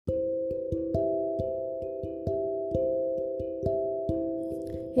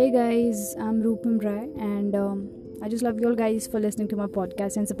Hey guys, I'm Rupam Rai, and I just love you all guys for listening to my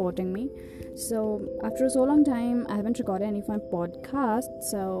podcast and supporting me. So, after so long time, I haven't recorded any of my podcasts.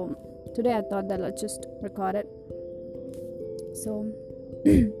 So, today I thought that let's just record it. So,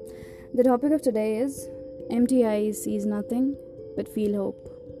 the topic of today is empty eyes sees nothing but feel hope.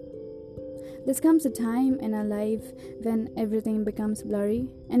 This comes a time in our life when everything becomes blurry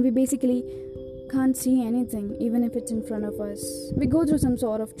and we basically can't see anything, even if it's in front of us. We go through some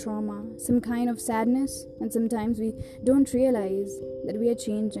sort of trauma, some kind of sadness, and sometimes we don't realize that we are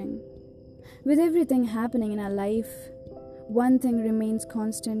changing. With everything happening in our life, one thing remains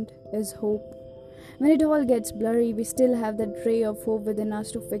constant is hope. When it all gets blurry, we still have that ray of hope within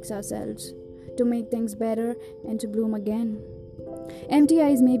us to fix ourselves, to make things better, and to bloom again. Empty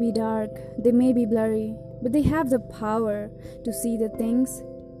eyes may be dark, they may be blurry, but they have the power to see the things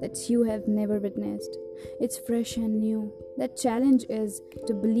that you have never witnessed. It's fresh and new. That challenge is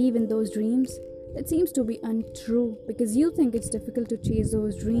to believe in those dreams that seems to be untrue because you think it's difficult to chase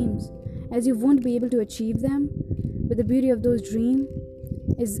those dreams as you won't be able to achieve them. But the beauty of those dreams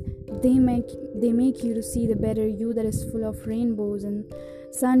is they make you to see the better you that is full of rainbows and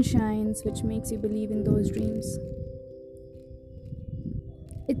sunshines, which makes you believe in those dreams.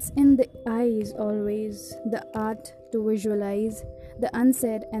 It's in the eyes always, the art to visualize, the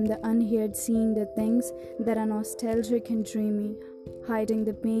unsaid and the unheard, seeing the things that are nostalgic and dreamy, hiding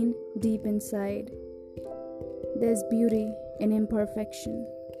the pain deep inside. There's beauty in imperfection.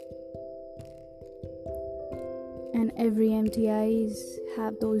 And every empty eyes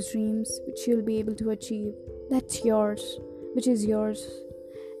have those dreams which you'll be able to achieve. That's yours, which is yours.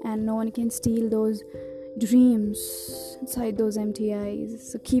 And no one can steal those dreams inside those empty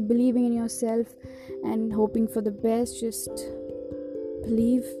eyes. So keep believing in yourself and hoping for the best. Just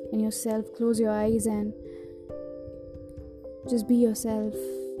believe in yourself, close your eyes and just be yourself.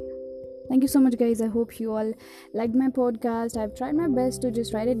 Thank you so much guys. I hope you all liked my podcast. I've tried my best to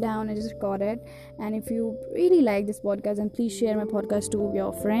just write it down and just record it. And if you really like this podcast, then please share my podcast to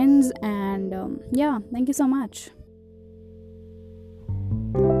your friends. And thank you so much.